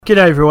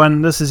G'day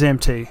everyone, this is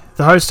MT,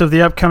 the host of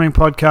the upcoming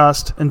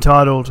podcast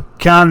entitled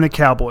Can the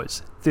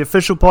Cowboys, the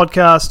official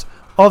podcast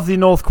of the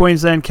North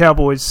Queensland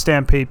Cowboys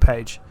Stampede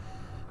page.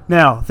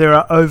 Now, there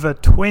are over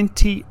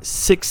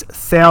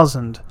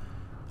 26,000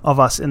 of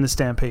us in the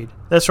Stampede.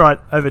 That's right,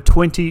 over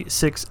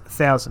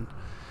 26,000.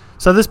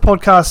 So this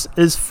podcast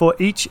is for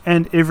each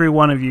and every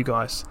one of you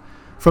guys.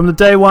 From the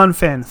day one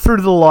fan through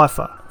to the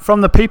lifer,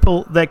 from the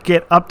people that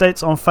get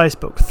updates on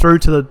Facebook through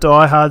to the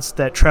diehards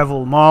that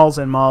travel miles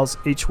and miles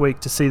each week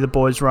to see the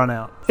boys run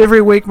out.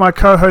 Every week my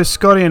co-host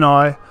Scotty and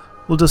I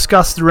will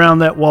discuss the round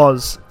that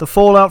was, the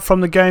fallout from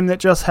the game that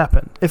just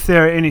happened, if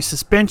there are any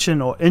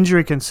suspension or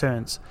injury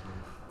concerns,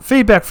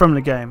 feedback from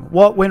the game,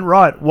 what went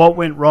right, what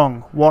went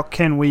wrong, what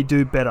can we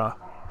do better.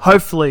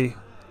 Hopefully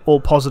all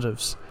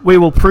positives. We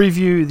will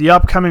preview the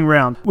upcoming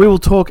round. We will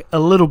talk a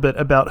little bit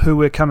about who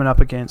we're coming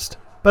up against.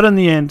 But in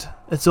the end,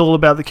 it's all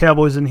about the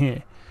Cowboys in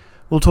here.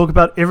 We'll talk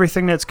about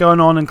everything that's going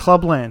on in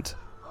Clubland.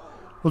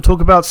 We'll talk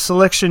about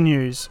selection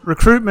news,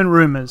 recruitment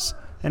rumours,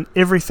 and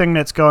everything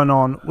that's going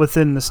on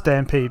within the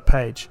Stampede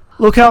page.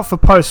 Look out for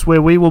posts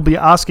where we will be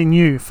asking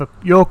you for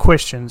your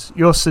questions,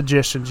 your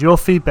suggestions, your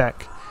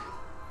feedback.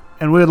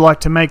 And we'd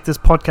like to make this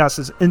podcast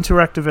as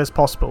interactive as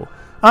possible,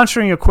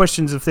 answering your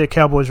questions if they're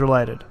Cowboys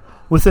related,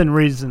 within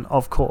reason,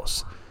 of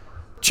course.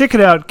 Check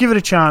it out, give it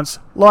a chance,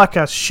 like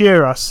us,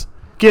 share us,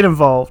 get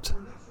involved.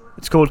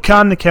 It's called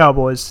Can the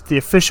Cowboys, the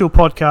official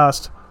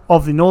podcast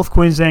of the North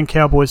Queensland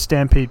Cowboys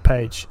Stampede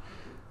page.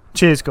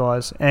 Cheers,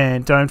 guys,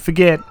 and don't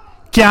forget,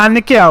 Can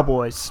the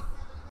Cowboys!